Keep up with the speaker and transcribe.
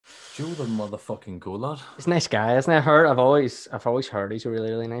Joe the motherfucking goal lad. He's a nice guy, isn't he? I've always heard he's a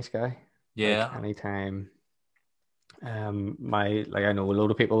really, really nice guy. Yeah. Like, anytime. I know a load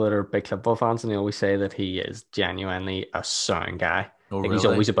of people that are big Cliftonville fans, and they always say that he is genuinely a sound guy. Oh, like really?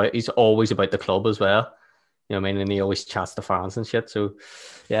 He's always about the club as well. You know what I mean? And he always chats to fans and shit. So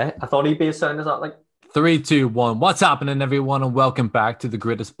yeah, I thought he'd be as sound as that. Like 3, 2, 1. What's happening, everyone, and welcome back to the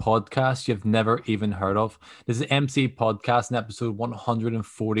greatest podcast you've never even heard of. This is MCPodcasting, episode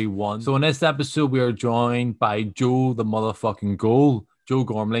 141. So in this episode, we are joined by Joe the motherfucking goal, Joe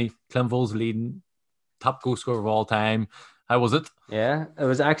Gormley, Cliftonville's leading top goal scorer of all time. How was it? Yeah, it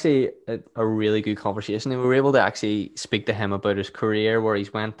was actually a really good conversation. And we were able to actually speak to him about his career, where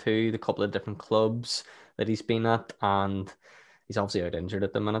he's went to, the couple of different clubs that he's been at, and he's obviously out injured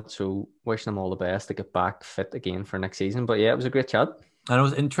at the minute. So wishing him all the best to get back fit again for next season. But yeah, it was a great chat. And it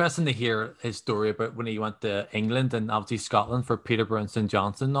was interesting to hear his story about when he went to England and obviously Scotland for Peterborough and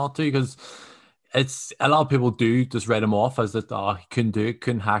St.Johnstone and all too, because it's a lot of people do just write him off as that he couldn't do it,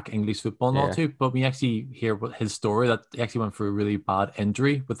 couldn't hack English football and all too. But when you actually hear his story, that he actually went through a really bad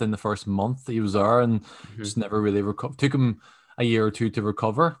injury within the first month that he was there and just never really recovered. Took him a year or two to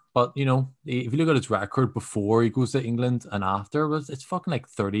recover. But you know, if you look at his record before he goes to England and after, it's fucking like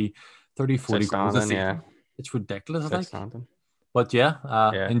 30, 40 goals a season. Yeah. It's ridiculous, It's like. But yeah,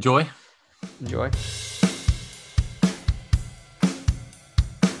 enjoy. Enjoy.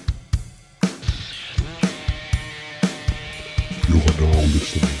 You are now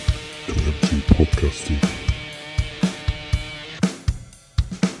listening to MCPodcasting.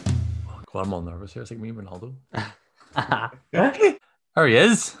 God, I'm all nervous here. It's like me and Ronaldo. There he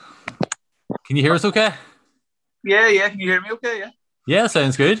is. Can you hear us okay? Yeah. Can you hear me okay? Yeah. Yeah,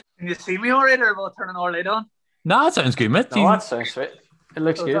 sounds good. Can you see me all right, or will I turn an all light on? No, it sounds good, mate. No, that sounds sweet. It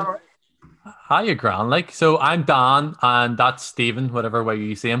looks good. Right? Hi, you're grand. Like, so I'm Dan, and that's Stephen, whatever way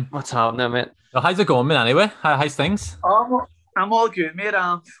you see him. What's happening, mate? So how's it going, man, anyway? How's things? I'm all good, mate.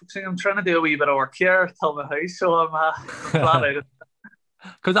 I'm trying to do a wee bit of work here till my house, so I'm flat out.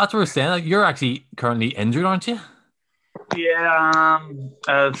 Because that's what we're saying. Like, you're actually currently injured, aren't you? Yeah,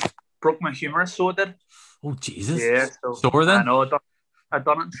 I've broke my humerus, so I did. Oh, Jesus. Yeah, sore then? I know. I've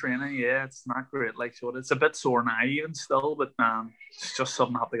done it in training. Yeah, it's not great. Like, so it's a bit sore now, even still, but it's just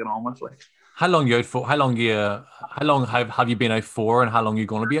something I have to get on with. Like, how long you out for? How long have you been out for, and how long are you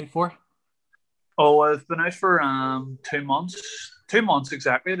going to be out for? Oh, I've been out for 2 months. 2 months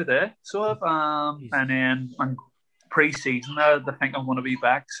exactly today. So I've and then I'm pre-season. I think I'm going to be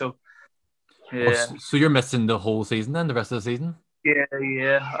back. So yeah. Oh, so you're missing the whole season then, the rest of the season?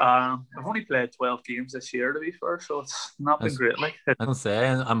 Yeah. I've only played 12 games this year, to be fair, so it's not been great. Like, I don't say,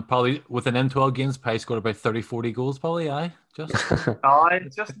 and I'm probably within them 12 games, probably scored about 30, 40 goals, probably. Just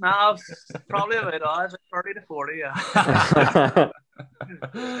just now, probably about 30 to 40. Yeah.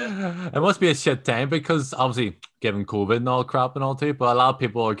 It must be a shit time because obviously, given COVID and all crap and all too, but a lot of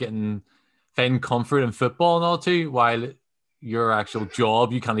people are finding comfort in football and all too, while your actual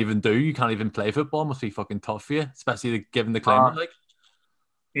job you can't even play football. It must be fucking tough for you, especially given the climate. Like,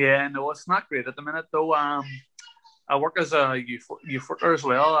 yeah, no, it's not great at the minute though. I work as a youth worker as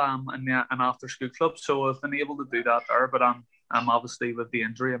well, in an after school club, so I've been able to do that there. But I'm obviously with the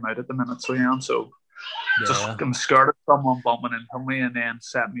injury I'm out at the minute, so yeah, so I'm scared of someone bumping into me and then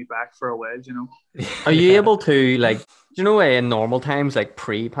setting me back for a wedge, you know. Are you able to, like, do you know, in normal times, like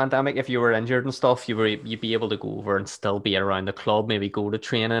pre-pandemic, if you were injured and stuff, you'd be able to go over and still be around the club, maybe go to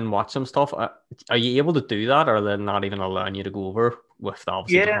training, watch some stuff. Are you able to do that, or are they not even allowing you to go over with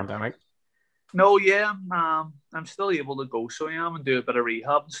obviously the pandemic? No, yeah, I'm still able to go, so yeah, and do a bit of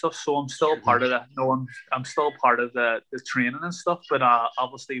rehab and stuff. So I'm still part of that. No, I'm still part of the training and stuff, but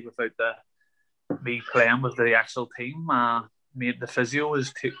obviously without me playing with the actual team, the physio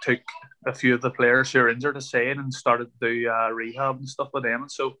took a few of the players who are injured aside and started to do rehab and stuff with them,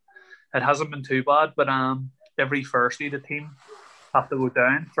 and so it hasn't been too bad. But every Thursday the team have to go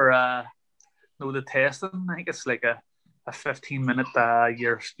down for the testing. I think it's like a 15-minute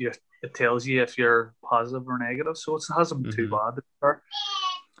it tells you if you're positive or negative, so it hasn't been too bad.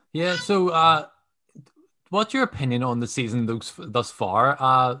 Yeah, so what's your opinion on the season thus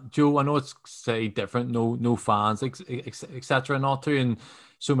far? Joe, I know it's different, no fans, etc. and all too, and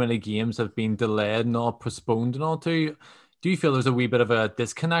so many games have been delayed and all postponed and all too. Do you feel there's a wee bit of a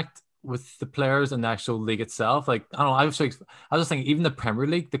disconnect with the players and the actual league itself? Like, I don't know, I was just thinking, even the Premier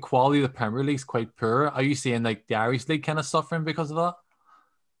League, the quality of the Premier League is quite poor. Are you seeing like the Irish League kind of suffering because of that?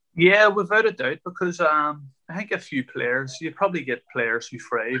 Yeah, without a doubt, because I think a few players, you probably get players who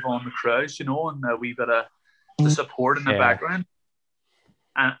thrive on the crowds, you know, and a wee bit of the support in the background.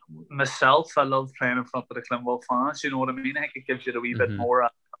 And myself, I love playing in front of the Cliftonville fans, you know what I mean? I think it gives you a wee bit more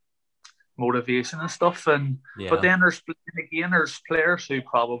motivation and stuff. And but then there's players who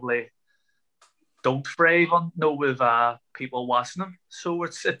probably don't thrive on with people watching them. So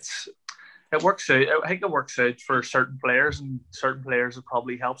it works out. I think it works out for certain players, and certain players it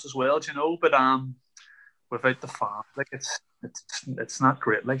probably helps as well, you know. But without the fans, like it's not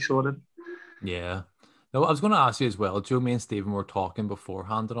great. Like so it. Yeah. No, I was going to ask you as well, Joe. Me and Stephen were talking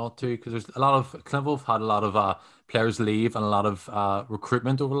beforehand and all too, because there's a lot of Cliftonville have had a lot of players leave and a lot of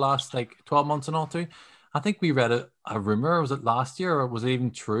recruitment over the last 12 months and all too. I think we read a rumor. Was it last year, or was it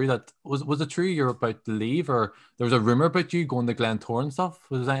even true that was it true you're about to leave, or there was a rumor about you going to Glentoran and stuff?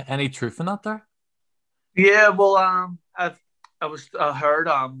 Was there any truth in that there? Yeah, well, I heard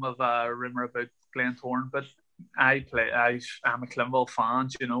of a rumor about Glentoran, but I'm a Cliftonville fan.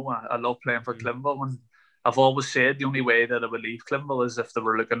 You know, I love playing for Cliftonville, and I've always said the only way that I would leave Cliftonville is if they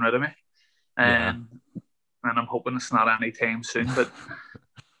were looking rid of me, and I'm hoping it's not any time soon. But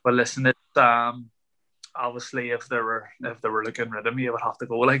listen, it's obviously if they were looking rid of me, I would have to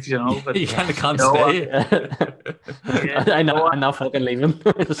go. Like you know, but you kind of can't stay. I know, I'm not fucking leaving.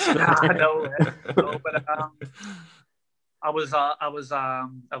 I know, but I was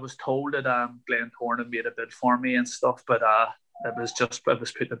told that Glentoran had made a bid for me and stuff, but it was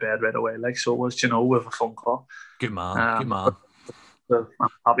put to bed right away. Like so, it was, you know, with a phone call. Good man, good man. So I'm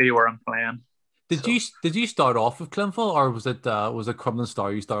happy where I'm playing. Did you start off with Cliftonville, or was it Crumlin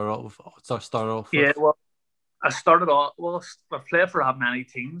Star you started off with? Yeah, well, I started off. Well, I've played for that many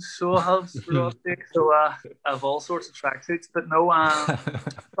teams, so I have. So I have all sorts of tracksuits, but no. I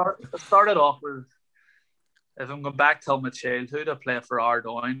started off with. If I'm going back to my childhood, I played for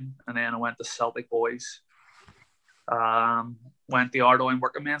Ardoyne, and then I went to Celtic Boys. Went to Ardoyne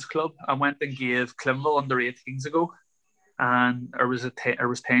Working Men's Club. I went and gave Cliftonville under 18s ago, and there was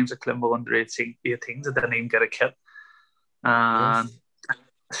times at Cliftonville under 18s I didn't even get a kit, and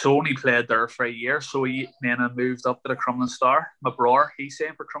so only played there for a year. So then I moved up to the Crumlin Star. My brother, he's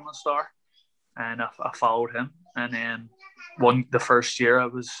saying for Crumlin Star, and I followed him. And then the first year I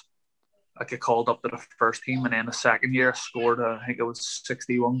got called up to the first team, and then the second year I scored I think it was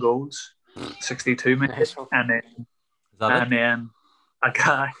 61 goals, 62 maybe, and then I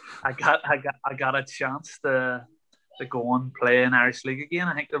got a chance to go and play in Irish League again.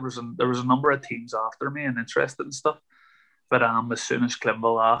 I think there was a number of teams after me and interested and stuff, but as soon as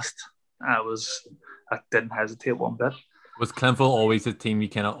Cliftonville asked, I didn't hesitate one bit. Was Cliftonville always a team you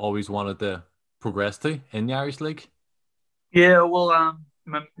kind of always wanted to progress to in the Irish League? Yeah, well,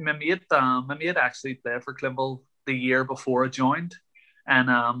 my mate actually played for Cliftonville the year before I joined, and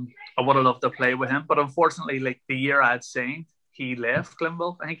I would have loved to play with him, but unfortunately, like the year I'd signed, he left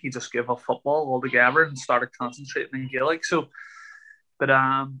Cliftonville. I think he just gave up football altogether and started concentrating in Gaelic. So, but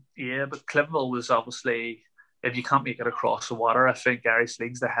Cliftonville was obviously, if you can't make it across the water, I think Irish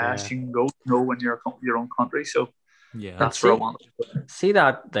League's the highest you can go in your own country. So that's where I want to see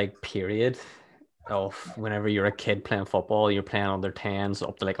that like period of whenever you're a kid playing football, you're playing under 10s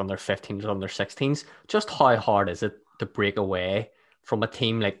up to like under 15s, under 16s. Just how hard is it to break away from a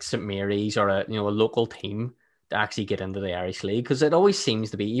team like St. Mary's or a local team to actually get into the Irish League? Because it always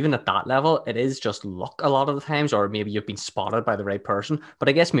seems to be, even at that level, it is just luck a lot of the times, or maybe you've been spotted by the right person. But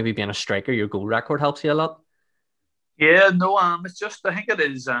I guess maybe being a striker, your goal record helps you a lot. Yeah, no, it's just, I think it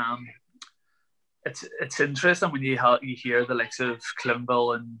is. It's interesting when you hear the likes of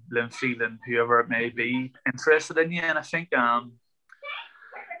Cliftonville and Linfield and whoever it may be interested in you, and I think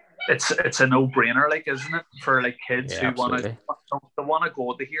it's a no-brainer, like, isn't it, for like kids who want to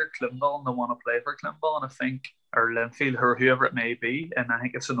go to hear Cliftonville and they want to play for Cliftonville, and I think, or Linfield or whoever it may be, and I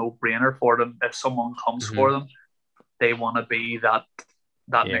think it's a no-brainer for them. If someone comes for them, they want to be that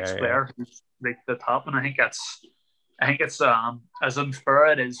next player who's reached the top, and I think it's as unfair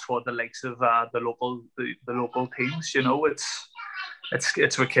it is for the likes of the local teams. You know, it's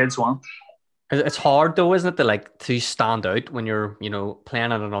what kids want. It's hard though, isn't it, to stand out when you're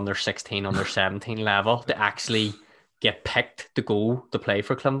playing at an under 16, under 17 level, to actually get picked to go to play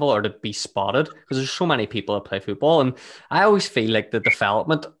for Cliftonville or to be spotted, because there's so many people that play football, and I always feel like the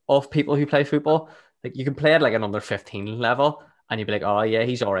development of people who play football, like you can play at like an under 15 level. And you'd be like, oh yeah,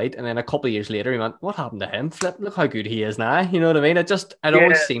 he's all right. And then a couple of years later, you went, what happened to him? Flip, look how good he is now. You know what I mean? It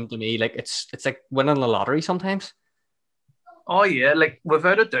always seemed to me like it's like winning the lottery sometimes. Oh yeah, like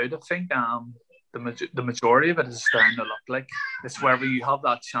without a doubt, I think the majority of it is down to luck. Like it's wherever you have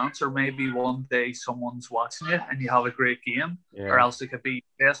that chance, or maybe one day someone's watching you and you have a great game, or else it could be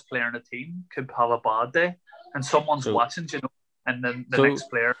the best player in the team could have a bad day, and someone's watching, and then the next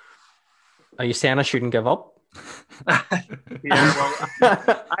player. Are you saying I shouldn't give up? I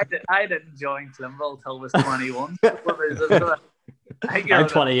didn't join Cliftonville till I was 21. I think you're I'm a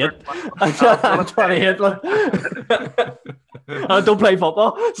bit 28. older. I'm 28. Man. I don't play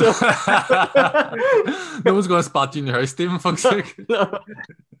football. So. No one's going to spot you in your house, Stephen. Fuck's sake. No.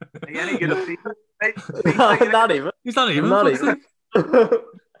 You ain't gonna feel it. Not even. He's not even. Not Fuck's even. sake.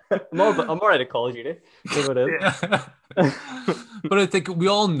 I'm all right at Call of Duty. See what it is. Yeah. But I think we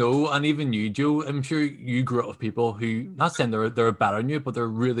all know, and even you, Joe, I'm sure you grew up with people who, not saying they're better than you, but they're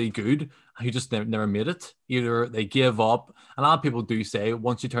really good, who just never made it. Either they give up. A lot of people do say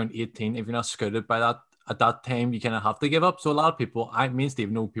once you turn 18, if you're not scouted by that at that time, you kind of have to give up. So a lot of people, me and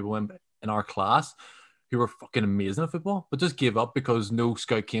Steve know people in our class who were fucking amazing at football, but just gave up because no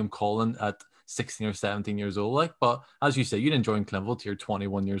scout came calling at 16 or 17 years old. Like, but as you say, you didn't join Cliftonville till you're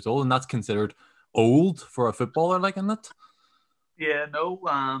 21 years old, and that's considered old for a footballer, like, isn't it? Yeah, no,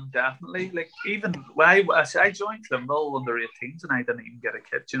 definitely. Like, even when I joined Cliftonville under 18s and I didn't even get a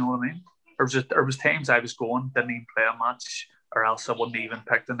kit, you know what I mean? There was times I was going, didn't even play a match, or else I wouldn't even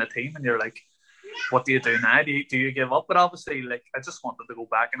picked in the team, and you're like, what do you do now? Do you give up? But obviously, like, I just wanted to go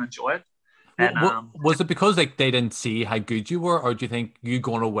back and enjoy it. And was it because like they didn't see how good you were, or do you think you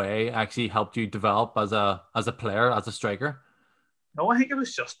going away actually helped you develop as a player, as a striker? No, I think it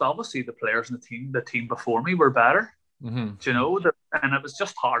was just obviously the players in the team before me were better. Mm-hmm. Do you know, and it was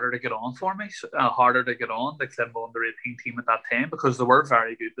just harder to get on for me, harder to get on the Cliftonville under 18 team at that time because they were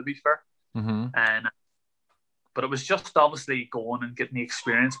very good, to be fair. Mm-hmm. But it was just obviously going and getting the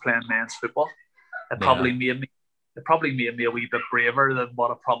experience playing men's football. It probably made me a wee bit braver than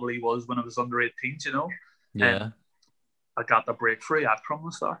what it probably was when I was under 18s, you know. Yeah. I got the breakthrough at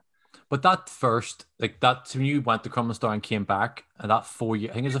Crumlin Star. But that first, like that, when you went to Crumlin Star and came back, and that 4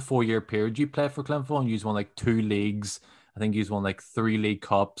 year, I think it's a 4 year period you played for Cliftonville, and you won like 2 leagues. I think you won like 3 league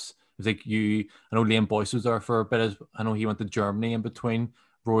cups. It was like I know Liam Boyce was there for a bit. I know he went to Germany in between.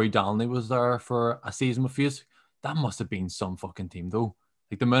 Rory Donnelly was there for a season with you. That must have been some fucking team though.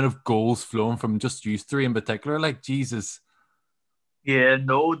 Like the amount of goals flowing from just you 3 in particular, like Jesus. Yeah,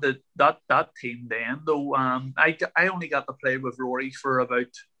 no, that team then though. I only got to play with Rory for about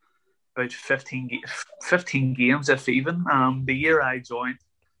 15 games, if even. The year I joined,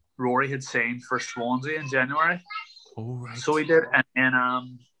 Rory had signed for Swansea in January. Oh right. So he did, and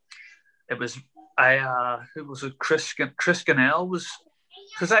then it was who was it? Chris Gannell was.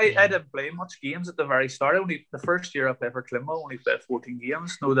 Because I didn't play much games at the very start. The first year I played for Cliftonville, only played 14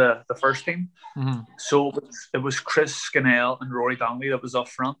 games. No, the first team. Mm-hmm. So it was Chris Scannell and Rory Donnelly that was up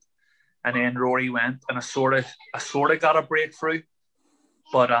front, and then Rory went, and I sort of got a breakthrough,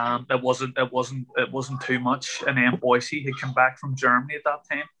 but it wasn't too much. And then Boise had come back from Germany at that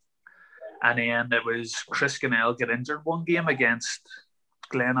time, and then it was Chris Scannell get injured one game against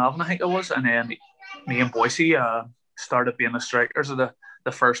Glenavon, I think it was, and then me and Boise started being the strikers of the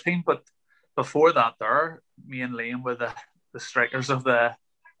first team, but before that me and Liam were the strikers of the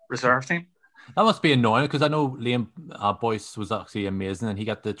reserve team. That must be annoying because I know Liam Boyce was actually amazing and he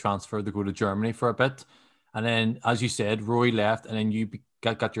got the transfer to go to Germany for a bit. And then, as you said, Rory left and then you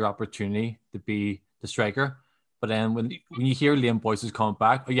got your opportunity to be the striker. But then when you hear Liam Boyce is coming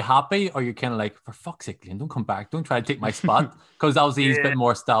back, are you happy or are you kind of like, for fuck's sake, Liam, don't come back. Don't try to take my spot. Because obviously he's a bit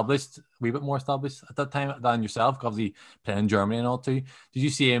more established, a wee bit more established at that time than yourself, obviously playing in Germany and all too. Did you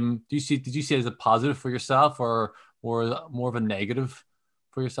see it as a positive for yourself or more of a negative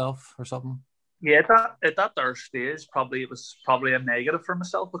for yourself or something? Yeah, at that third stage, it was probably a negative for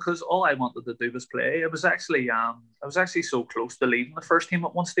myself because all I wanted to do was play. It was actually I was actually so close to leaving the first team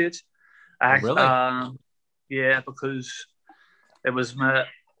at one stage. Really? Yeah, because we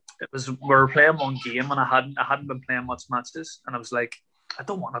were playing one game and I hadn't been playing much matches, and I was like, I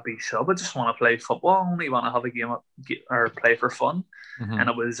don't want to be sub. I just want to play football. I only want to have a game or play for fun. Mm-hmm. And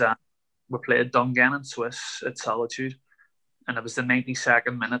it was we played Dungan in Swiss at Solitude, and it was the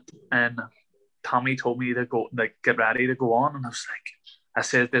 92nd minute, and Tommy told me to go, like, get ready to go on, and I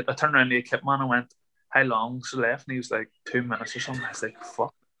turned around to the kit man and went, how long's left? And he was like, 2 minutes or something. I was like,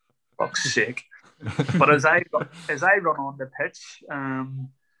 fuck's sake. But as I run on the pitch,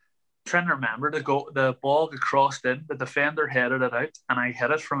 trying to remember the ball got crossed in, the defender headed it out, and I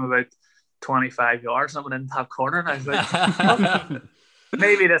hit it from about 25 yards, and it went into that corner, and I was like,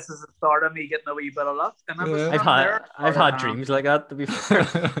 maybe this is the start of me getting a wee bit of luck. And I've had dreams like that, to be fair.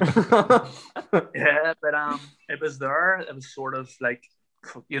 Yeah, but it was there. It was sort of like,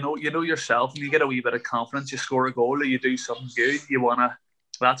 you know yourself, and you get a wee bit of confidence. You score a goal, or you do something good. You wanna.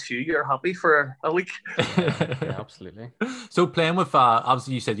 That's you. You're happy for a week. Yeah, absolutely. So playing with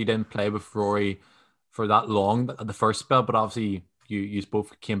obviously you said you didn't play with Rory for that long at the first spell, but obviously you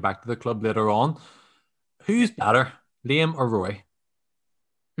both came back to the club later on. Who's better, Liam or Rory?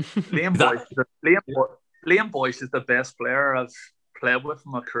 Liam Boyce is the best player played with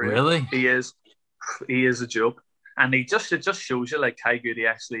in my career. Really? He is a joke. And it just shows you like how good he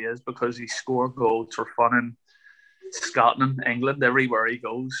actually is, because he scored goals for fun in Scotland, England, everywhere he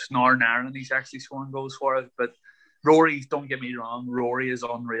goes. Northern Ireland, he's actually scoring goals for us. But Rory, don't get me wrong, Rory is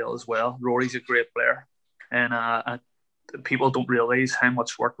unreal as well. Rory's a great player. And people don't realise how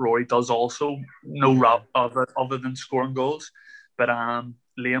much work Rory does also, other than scoring goals. But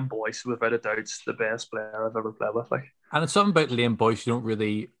Liam Boyce, without a doubt, is the best player I've ever played with. Like. And it's something about Liam Boyce you don't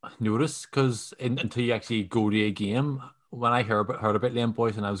really notice, because until you actually go to a game. When I heard about Liam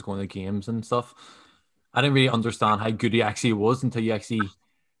Boyce and I was going to games and stuff, I didn't really understand how good he actually was until you actually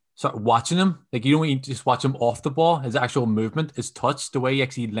start watching him. Like, you don't just watch him off the ball. His actual movement, his touch, the way he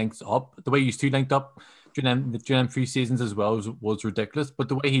actually links up, the way he used to link up during them 3 seasons as well was ridiculous. But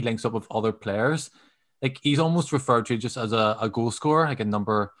the way he links up with other players, like, he's almost referred to just as a goal scorer, like a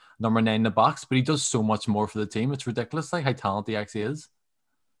number 9 in the box, but he does so much more for the team. It's ridiculous, like, how talented he actually is.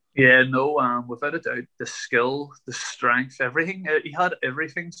 Yeah, no, without a doubt, the skill, the strength, everything. He had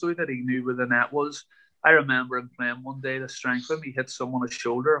everything so that he knew where the net was. I remember him playing one day, the strength of him. He hit someone on the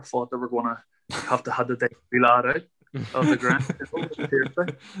shoulder. I thought they were going to have to take the lad out of the ground.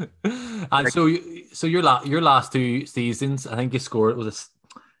 And so your last 2 seasons, I think you scored,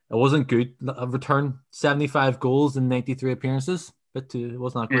 it wasn't good. A return 75 goals in 93 appearances, but it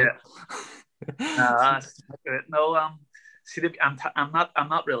was not great. Yeah. No, see, I'm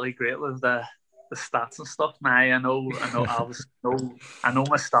not really great with the stats and stuff now. I know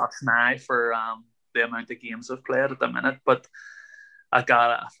my stats now for the amount of games I've played at the minute, but I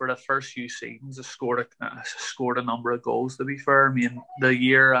got for the first few seasons I scored a number of goals. To be fair, I mean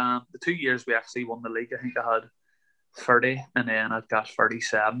the 2 years we actually won the league, I think I had 30, and then I got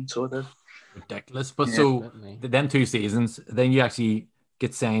 37. So it is ridiculous. But so them 2 seasons, then you actually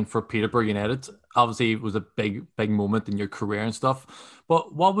get signed for Peterborough United. Obviously, it was a big moment in your career and stuff.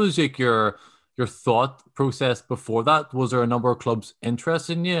 But what was like your thought process before that? Was there a number of clubs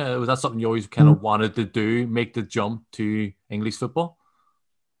interested in you? Was that something you always kind of wanted to do, make the jump to English football?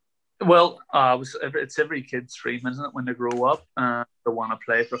 Well, it's every kid's dream, isn't it, when they grow up they want to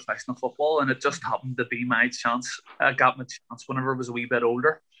play professional football, and it just happened to be my chance. I got my chance whenever I was a wee bit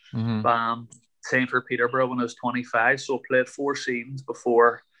older. Same for Peterborough when I was 25, so I played 4 seasons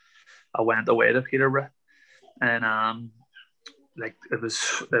before I went away to Peterborough, and like it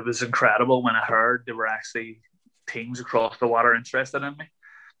was incredible when I heard there were actually teams across the water interested in me.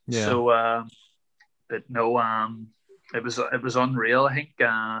 Yeah. So, but no, it was unreal. I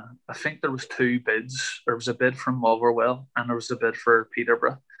think there was 2 bids. There was a bid from Motherwell and there was a bid for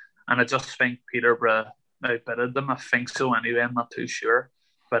Peterborough, and I just think Peterborough outbidded them. I think so anyway. I'm not too sure,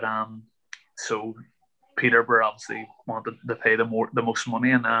 but so Peterborough obviously wanted to pay the most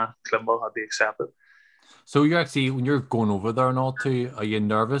money, and Cliftonville had to accept it. So you're actually, when you're going over there and all too, are you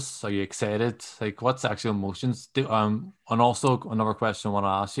nervous? Are you excited? Like, what's the actual emotions? And also another question I want to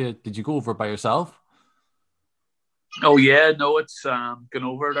ask you: did you go over by yourself? Oh yeah, no, it's going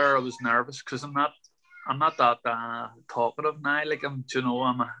over there. I was nervous because I'm not that talkative now. Like I'm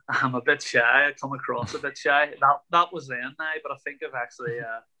a bit shy. I come across a bit shy. That was then now, but I think I've actually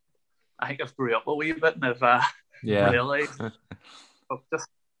I've grew up a wee bit, and I've realised just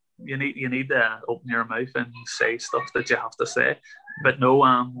you need to open your mouth and say stuff that you have to say. But no,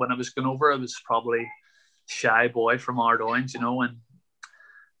 when I was going over, I was probably shy boy from Ardoyne, and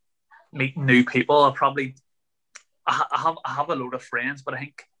meeting new people. I have a load of friends, but I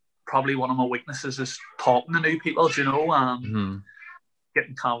think probably one of my weaknesses is talking to new people,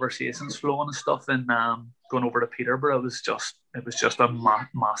 getting conversations flowing and stuff. And going over to Peterborough, it was just a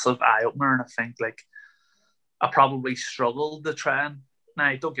massive eye opener. And I think like I probably struggled to try and.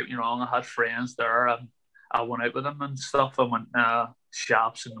 Now, don't get me wrong, I had friends there. I went out with them and stuff. I went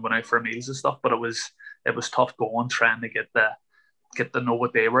shops and went out for meals and stuff. But it was tough going, trying to get to know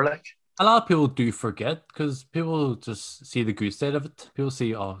what they were like. A lot of people do forget because people just see the good side of it. People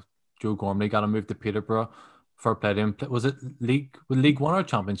see, oh, Joe Gormley got to move to Peterborough for playing. Was it League 1 or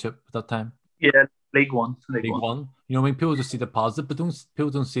Championship at that time? Yeah, League 1. League 1. You know, I mean, people just see the positive, but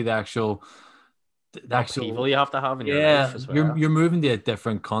people don't see the actual people you have to have in your life as well. You're moving to a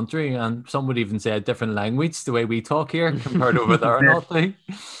different country, and some would even say a different language, the way we talk here compared over there and all thing.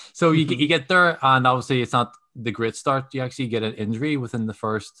 So you get there, and obviously it's not the great start. You actually get an injury within the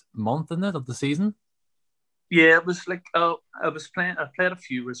first month, isn't it, of the season? Yeah, it was like I played a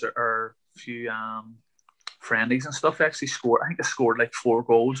few friendlies and stuff. I think I scored like 4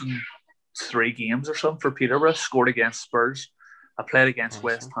 goals in 3 games or something for Peterborough. Scored against Spurs. I played against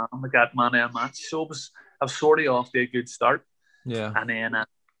West Ham. I got man of a match, so I was sort of off to a good start. Yeah, and then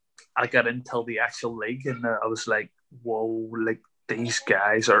I got into the actual league, and I was like, "Whoa!" Like these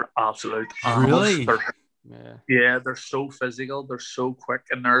guys are absolute animals. Really? They're so physical, they're so quick,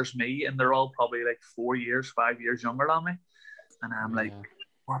 and there's me, and they're all probably like 4 years, 5 years younger than me, and I'm like,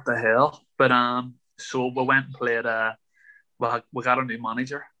 what the hell? But so we went and played. We got a new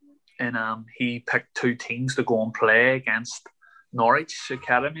manager, and he picked 2 teams to go and play against Norwich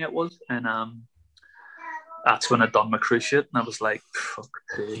Academy. It was, and that's when I done my cruciate, and I was like, fuck,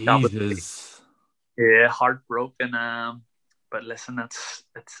 Jesus. Heartbroken. But listen, that's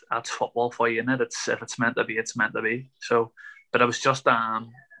football for you, innit? If it's meant to be, it's meant to be. So, but it was just a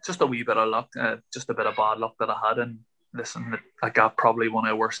wee bit of luck, just a bit of bad luck that I had, and listen, I got probably one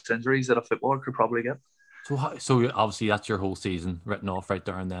of the worst injuries that a footballer could probably get. So obviously that's your whole season written off right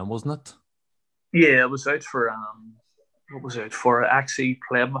there and then, wasn't it? Yeah, I was out for what was I out for? I actually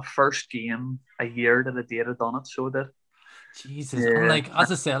played my first game a year to the date I done it, so I did. Jesus, and like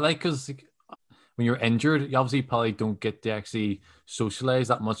as I said, like because when you're injured, you obviously probably don't get to actually socialize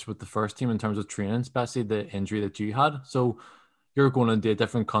that much with the first team in terms of training, especially the injury that you had. So you're going into a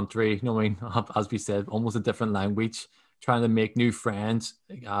different country, you know what I mean, as we said, almost a different language, trying to make new friends,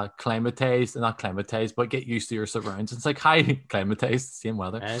 not climatize, but get used to your surroundings. It's like, hi, climatize, same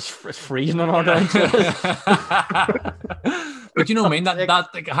weather. It's freezing on our down. But you know what I mean? That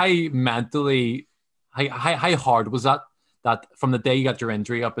like, how hard was that from the day you got your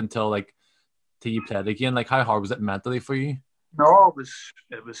injury up until like till you played again? Like, how hard was it mentally for you? No,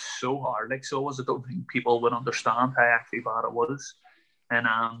 it was so hard. Like, so I don't think people would understand how actually bad it was. And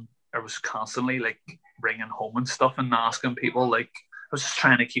I was constantly like ringing home and stuff and asking people. Like, I was just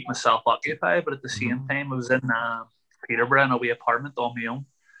trying to keep myself occupied, but at the same time, I was in Peterborough in a wee apartment on my own.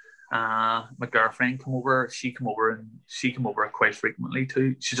 My girlfriend came over. She came over quite frequently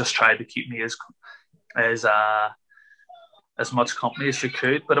too. She just tried to keep me as much company as she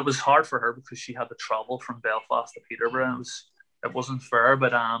could, but it was hard for her because she had to travel from Belfast to Peterborough. It wasn't fair,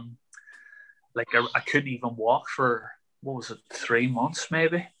 but like I couldn't even walk for what was it, 3 months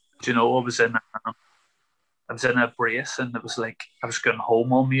maybe. Do you know, I was in a brace, and it was like I was going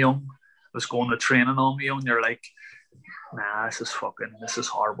home on my own. I was going to training on my own. You're like, nah, this is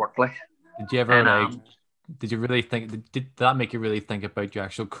hard work. Like, did you ever did you really think? Did that make you really think about your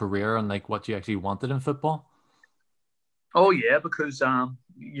actual career and like what you actually wanted in football? Oh yeah, because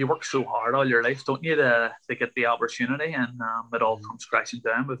you work so hard all your life, don't you, to get the opportunity, and it all comes crashing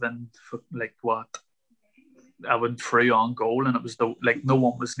down within like what. I went through on goal, and it was like no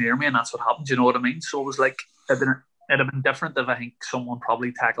one was near me, and that's what happened. You know what I mean? So it was like it'd have been different if I think someone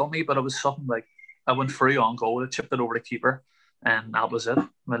probably tackled me, but it was something like I went through on goal, I chipped it over the keeper, and that was it.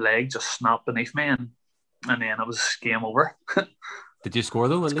 My leg just snapped beneath me, and then it was game over. Did you score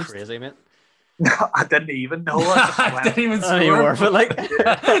though? At least crazy, mate. No, I didn't even know. I didn't even score. Worth it, like.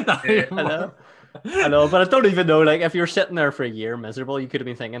 I know, but I don't even know. Like, if you're sitting there for a year miserable, you could have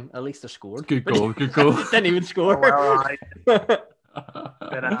been thinking, at least I scored. Good goal. Didn't even score. But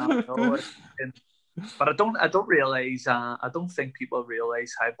I don't realize. I don't think people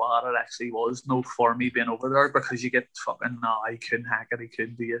realize how bad it actually was. No, for me being over there, because you get fucking. No, I couldn't hack it. I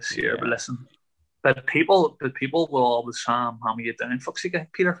couldn't do this here. But listen. But people will always hammer you down. Fuck's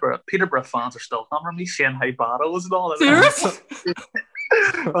sake, Peterborough fans are still hammering me, saying how bad it was and all. Serious?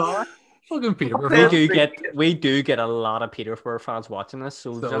 Fucking Peterborough. We do get a lot of Peterborough fans watching this.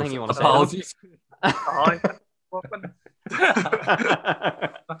 So is there anything you want to say? Apologies.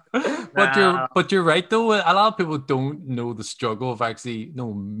 But you're right though. A lot of people don't know the struggle of actually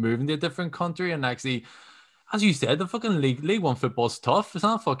moving to a different country and actually. As you said, the fucking League One football is tough. It's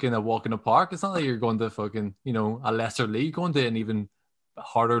not fucking a walk in the park. It's not like you're going to fucking, a lesser league, going to an even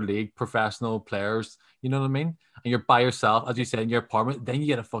harder league, professional players, you know what I mean? And you're by yourself, as you said, in your apartment. Then you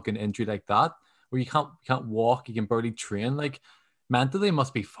get a fucking injury like that, where you can't walk, you can barely train. Like, mentally, it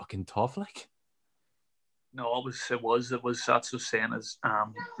must be fucking tough. Like, no, it was. That's what saying is,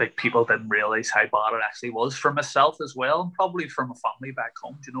 like people didn't realize how bad it actually was for myself as well, and probably for my family back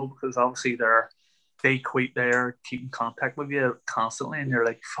home. Because obviously they keep in contact with you constantly, and you're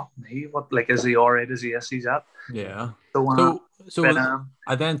like, fuck me, what, like, is he all right? Is he, yes, he's at? Yeah. And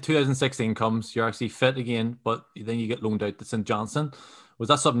then 2016 comes, you're actually fit again, but then you get loaned out to St.Johnstone. Was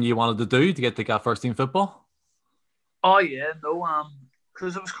that something you wanted to do to get to first team football? Oh yeah, no,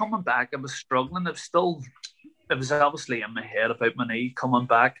 because I was coming back, I was struggling. It was obviously in my head about my knee coming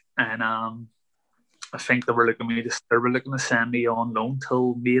back, and I think they were looking to send me on loan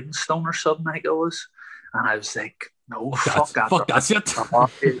till Maidstone or something like it was, and I was like, no, fuck that. Fuck that shit.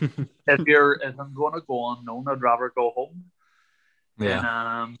 If I'm going to go on loan, I'd rather go home.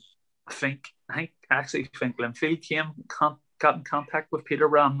 Yeah. And I actually think Linfield got in contact with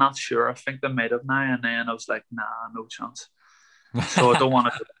Peterborough. I'm not sure. I think they might have now, and then I was like, nah, no chance. so I don't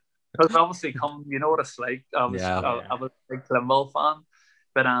want to. Because obviously, you know what it's like. I was a big Cliftonville fan,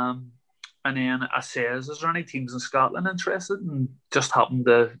 but and then I says, "Is there any teams in Scotland interested?" And just happened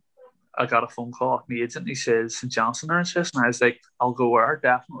to, I got a phone call off my agent. He says St.Johnstone are interested, and I was like, "I'll go there,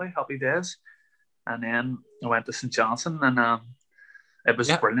 definitely, happy days." And then I went to St.Johnstone, and it was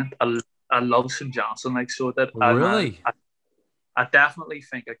brilliant. I love St.Johnstone, like so that. Really? I definitely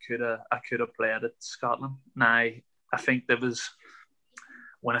think I could have played at Scotland. Now I think there was,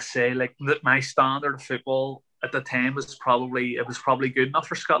 when I say like that, my standard of football at the time was probably good enough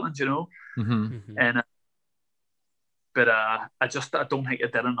for Scotland, you know. Mm-hmm. And but I don't think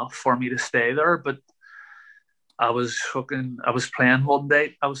it did enough for me to stay there. But I was playing one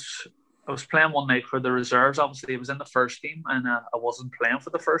day. I was playing one night for the reserves. Obviously, I was in the first team, and I wasn't playing for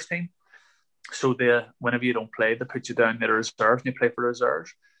the first team. So whenever you don't play, they put you down in the reserves, and you play for the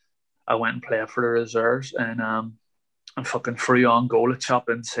reserves. I went and played for the reserves, and fucking free on goal, a chop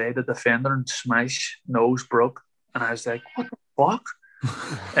inside the defender and smash, nose broke, and I was like, "What the fuck?"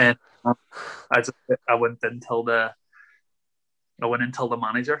 And I went in till the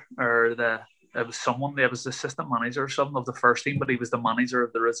manager, or it was the assistant manager or something of the first team, but he was the manager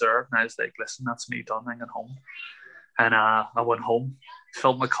of the reserve, and I was like, "Listen, that's me done. I'm going home." And I went home,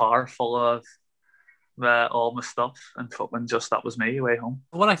 filled my car full of all my stuff, and fucking that was me way home.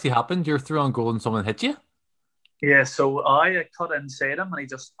 What actually happened? You're through on goal and someone hit you? Yeah, so I cut inside him, and he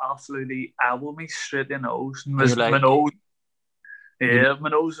just absolutely elbowed me straight in the nose. My nose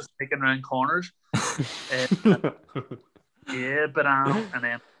was taking around corners. Yeah, but and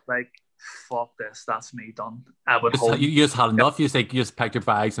then like, fuck this, that's me done. I went home. You just had enough. You just packed your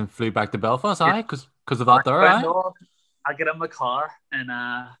bags and flew back to Belfast, aye? Because of that there, aye? No, I get in my car and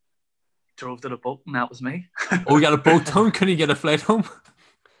drove to the boat, and that was me. Oh, you got a boat home? Couldn't you get a flight home?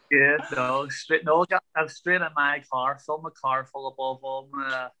 Yeah, I was straight in my car, filled my car full of all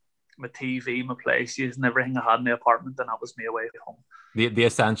my TV, my PlayStation, everything I had in the apartment, and that was me away home. The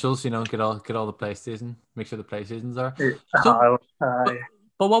essentials, you know, get all the PlayStation, make sure the PlayStations are.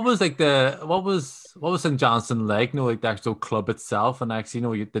 But what was like what was St. Johnstone like? You know, like the actual club itself, and actually, you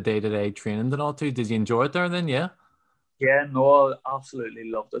know, the day-to-day training and all too. Did you enjoy it there then? Yeah. Yeah, no, I absolutely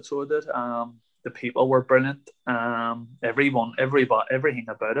loved it. So I did. The people were brilliant. Everything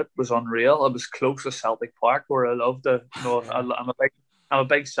about it was unreal. I was close to Celtic Park, where I loved it. You know, I'm a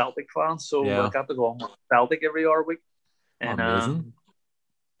big Celtic fan, so I got to go on with Celtic every other week. And amazing.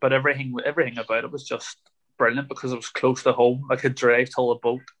 But everything about it was just brilliant because it was close to home. I could drive till the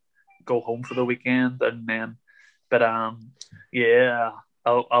boat, go home for the weekend, and then. But yeah,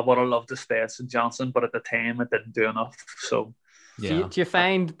 I would have loved to stay at St. Johnstone, but at the time it didn't do enough. So. Yeah. Do you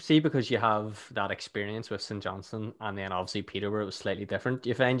find, because you have that experience with St. Johnstone, and then obviously Peterborough was slightly different, do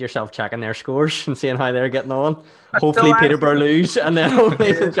you find yourself checking their scores and seeing how they're geting on? Hopefully Peterborough lose, and then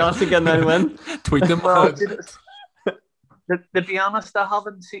hopefully St. Johnstone getting a win. Tweet them. Well, to be honest, I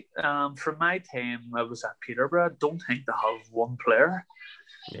haven't seen, from my time I was at Peterborough, I don't think they have one player.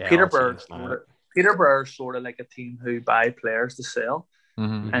 Yeah, Peterborough is sort of like a team who buy players to sell.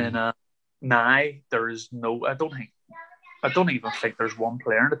 Mm-hmm. And now there is no, I don't even think there's one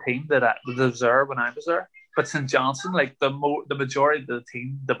player in the team that was there when I was there. But St. Johnstone, like the majority of the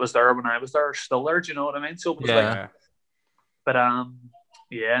team that was there when I was there, are still there. Do you know what I mean? So it was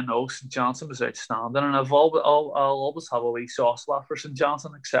St. Johnstone was outstanding, and I'll always have a wee sauce left for St.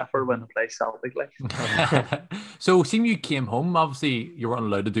 Johnstone, except for when they play Celtic. Like. So, seeing you came home, obviously you weren't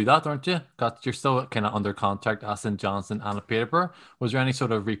allowed to do that, aren't you? You're still kind of under contract at St. Johnstone and at Peterborough. Was there any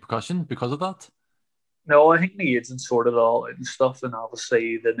sort of repercussion because of that? No, I think the agent sorted it all out and stuff, and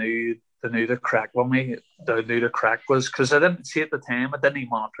obviously they knew the crack with me. They knew the crack was, because I didn't see at the time, I didn't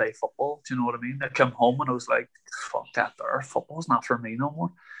even want to play football. Do you know what I mean? I came home and I was like, fuck that there, football's not for me no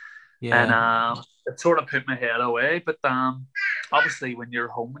more. Yeah. And it sort of put my head away. But obviously when you're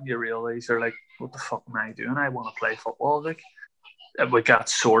home and you realise, you're like, what the fuck am I doing? I want to play football. Like, we got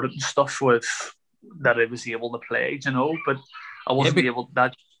sorted and stuff with that I was able to play, you know, but I wasn't able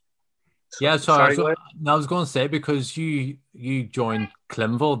that. Yeah, sorry. I was going to say, because you joined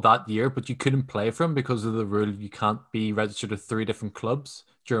Cliftonville that year, but you couldn't play for him because of the rule you can't be registered with 3 different clubs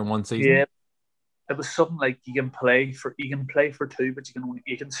during one season. Yeah, it was something like you can play for 2, but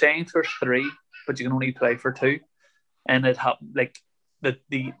you can sign for 3, but you can only play for 2. And it happened like the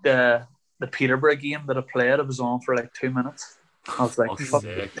Peterborough game that I played, it was on for like 2 minutes. I was like, fuck,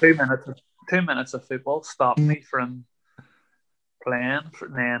 2 minutes of football stopped me from playing,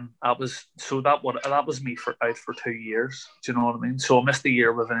 and then that was me out for 2 years. Do you know what I mean? So I missed a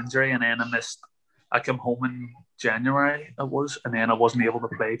year with an injury, and then I came home in January, and then I wasn't able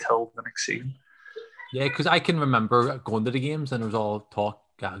to play till the next season. Yeah, because I can remember going to the games and there was all talk.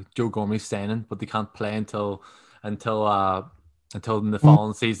 Joe Gormley saying, but they can't play until until in the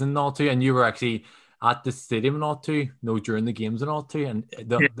following season and all too. And you were actually at the stadium and all too, no, during the games and all too. And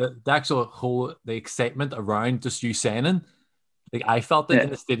Yeah. the actual whole the excitement around just you saying, like I felt it in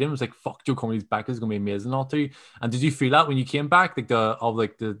the stadium. It was like, fuck, Joe Gormley's back is gonna be amazing and all too. And did you feel that when you came back, like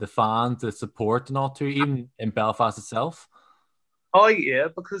the fans, the support and all too, even in Belfast itself? Oh yeah,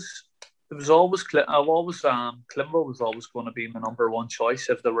 because it was always Cliftonville was always going to be my number one choice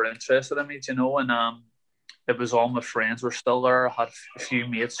if they were interested in me, you know. And it was all my friends were still there. I had a few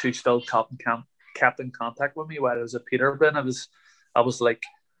mates who still kept in contact with me while I was at Peterborough. I was like,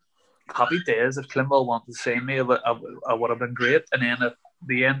 happy days if Cliftonville wanted to sign me. I would have been great. And then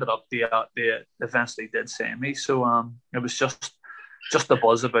they ended up they eventually did sign me. So it was just the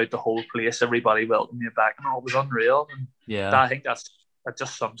buzz about the whole place, everybody welcoming me back, and all it was unreal. And I think that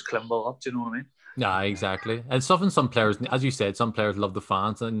just sums Cliftonville up. Do you know what I mean? Yeah, exactly. And something some players, as you said, some players love the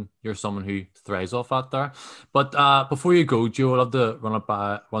fans, and you're someone who thrives off that there. But before you go, Joe, I'd love to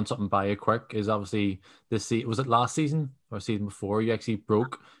run something by you quick. Is obviously was it last season or season before you actually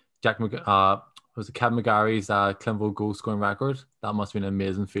broke was it Kevin McGarry's Cliftonville goal scoring record? That must have been an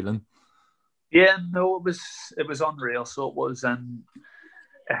amazing feeling. Yeah, no, it was unreal. So it was, and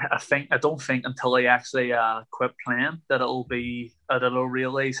I don't think until I actually quit playing that it'll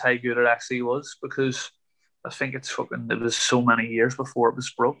realise how good it actually was, because I think it was so many years before it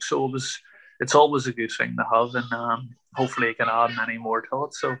was broke. So it's always a good thing to have, and hopefully you can add many more to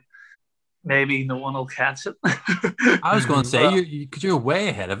it. So maybe no one will catch it. I was going to say because you're way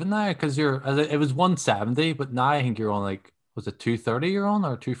ahead of it now, because it was 170, but now I think you're on like, was it 230 you're on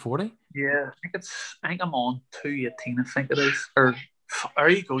or 240? Yeah, I think I'm on 218. I think it is. Or there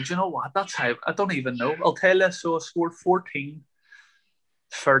you go. Do you know what? That's how I don't even know. I'll tell you. So I scored 14,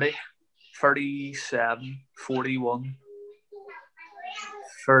 30, 37, 41,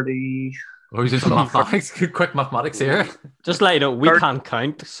 30. Oh, he's some mathematics. Quick mathematics here. Just let you know, we can't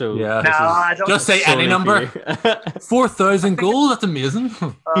count. So yeah, no, I don't just say any number. 4,000 goals. That's amazing.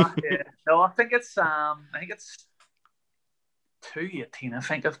 Yeah. No, I think it's 218. I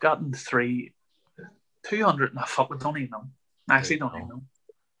think I've gotten 200. I don't even know. I actually don't even know.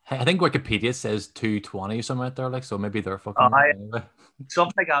 I think Wikipedia says 220 or something out there, like, so maybe they're fucking anyway.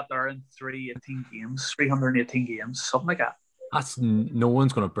 Something like that there in 318 games, something like that. That's no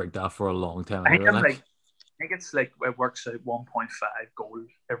one's going to break that for a long time. I think it's like it works out 1.5 goals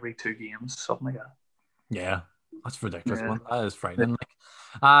every 2 games, something like that. Yeah, that's ridiculous. Man. That is frightening.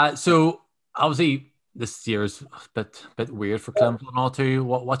 So obviously this year is a bit weird for Cliftonville and all too.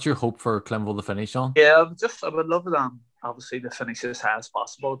 What's your hope for Cliftonville to finish on? Yeah, I would love it. Obviously to finish as high as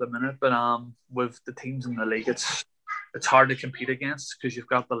possible at the minute, but with the teams in the league, it's hard to compete against, because you've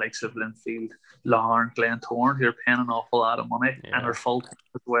got the likes of Linfield, Larne, Glentoran, who are paying an awful lot of money and are full time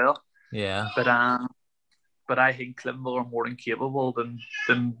as well. Yeah. But I think Cliftonville are more than capable than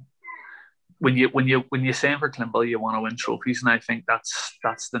when you sign for Cliftonville, you want to win trophies, and I think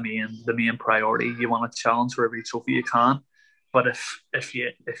that's the main priority. You want to challenge for every trophy you can. But if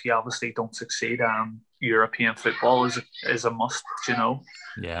you obviously don't succeed, European football is a must, you know.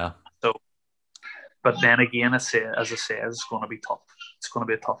 Yeah. So, but then again, as I say, it's going to be tough. It's going to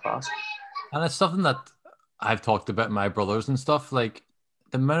be a tough ask. And it's something that I've talked about with my brothers and stuff, like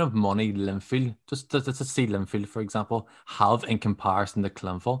the amount of money Linfield, just to see Linfield, for example, have in comparison to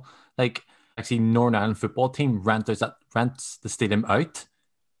Cliftonville. Like, actually, Northern Ireland football team rents the stadium out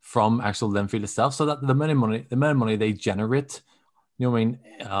from actual Linfield itself, so that the amount of money they generate, you know what I mean,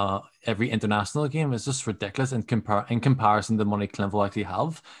 every international game is just ridiculous in comparison to the money Cliftonville actually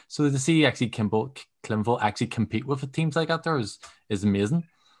have. So to see actually Cliftonville actually compete with teams like that there is amazing.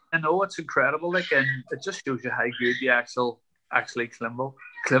 I know, it's incredible, like, and it just shows you how good the actually Cliftonville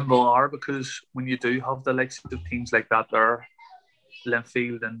are, because when you do have the likes of teams like that there,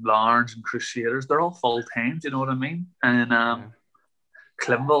 Linfield and Larns and Crusaders, they're all full time. Do you know what I mean? And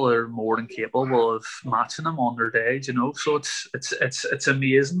Cliftonville are more than capable of matching them on their day. You know, so it's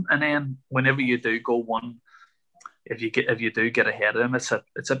amazing. And then whenever you do go one, if you do get ahead of them, it's a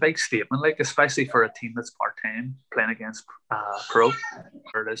big statement. Like, especially for a team that's part time playing against pro,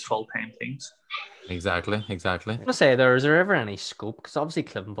 or it is full time teams. Exactly. I was gonna say, is there ever any scope? Because obviously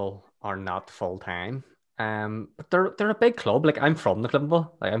Cliftonville are not full time. But they're a big club. Like, I'm from the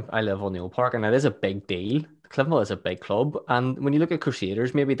Cliftonville. Like, I live on the Old Park, and it is a big deal. Cliftonville is a big club, and when you look at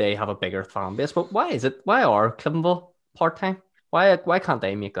Crusaders, maybe they have a bigger fan base. But why are Cliftonville part time? Why can't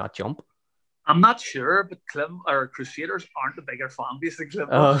they make that jump? I'm not sure, but Crusaders aren't the bigger fan base than Cliftonville.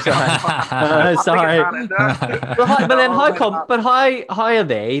 Oh, sorry. Sorry. But then how come? But how are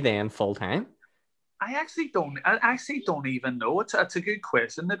they then full time? I actually don't even know. It's a good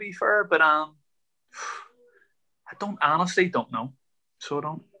question, to be fair, but I honestly don't know. So I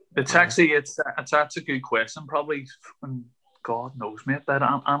don't. It's actually that's a good question. Probably God knows, mate. That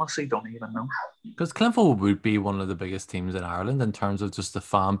I honestly don't even know. Because Cliftonville would be one of the biggest teams in Ireland in terms of just the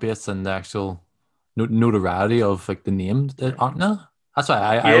fan base and the actual notoriety of like the name, aren't they? That's why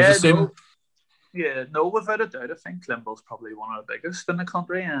I always assume. No, without a doubt, I think Cliftonville's probably one of the biggest in the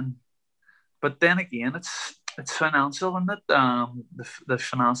country, but then again, it's financial, isn't it? The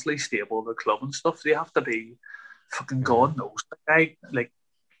financially stable, the club and stuff. They have to be fucking God knows. I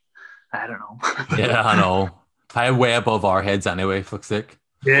don't know. Yeah, I know. Way above our heads anyway, fuck's sake.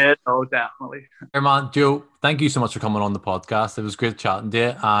 Yeah, no, definitely. Hey man, Joe, thank you so much for coming on the podcast. It was great chatting to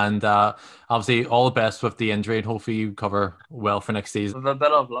you, and obviously all the best with the injury, and hopefully you recover well for next season. With a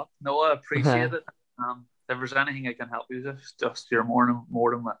bit of luck. No, I appreciate it. If there's anything I can help you with, just you're more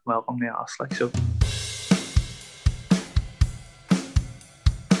than welcome to ask. Like so.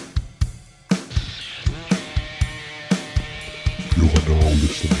 You are now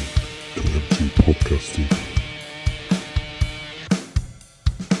listening to MCPodcasting.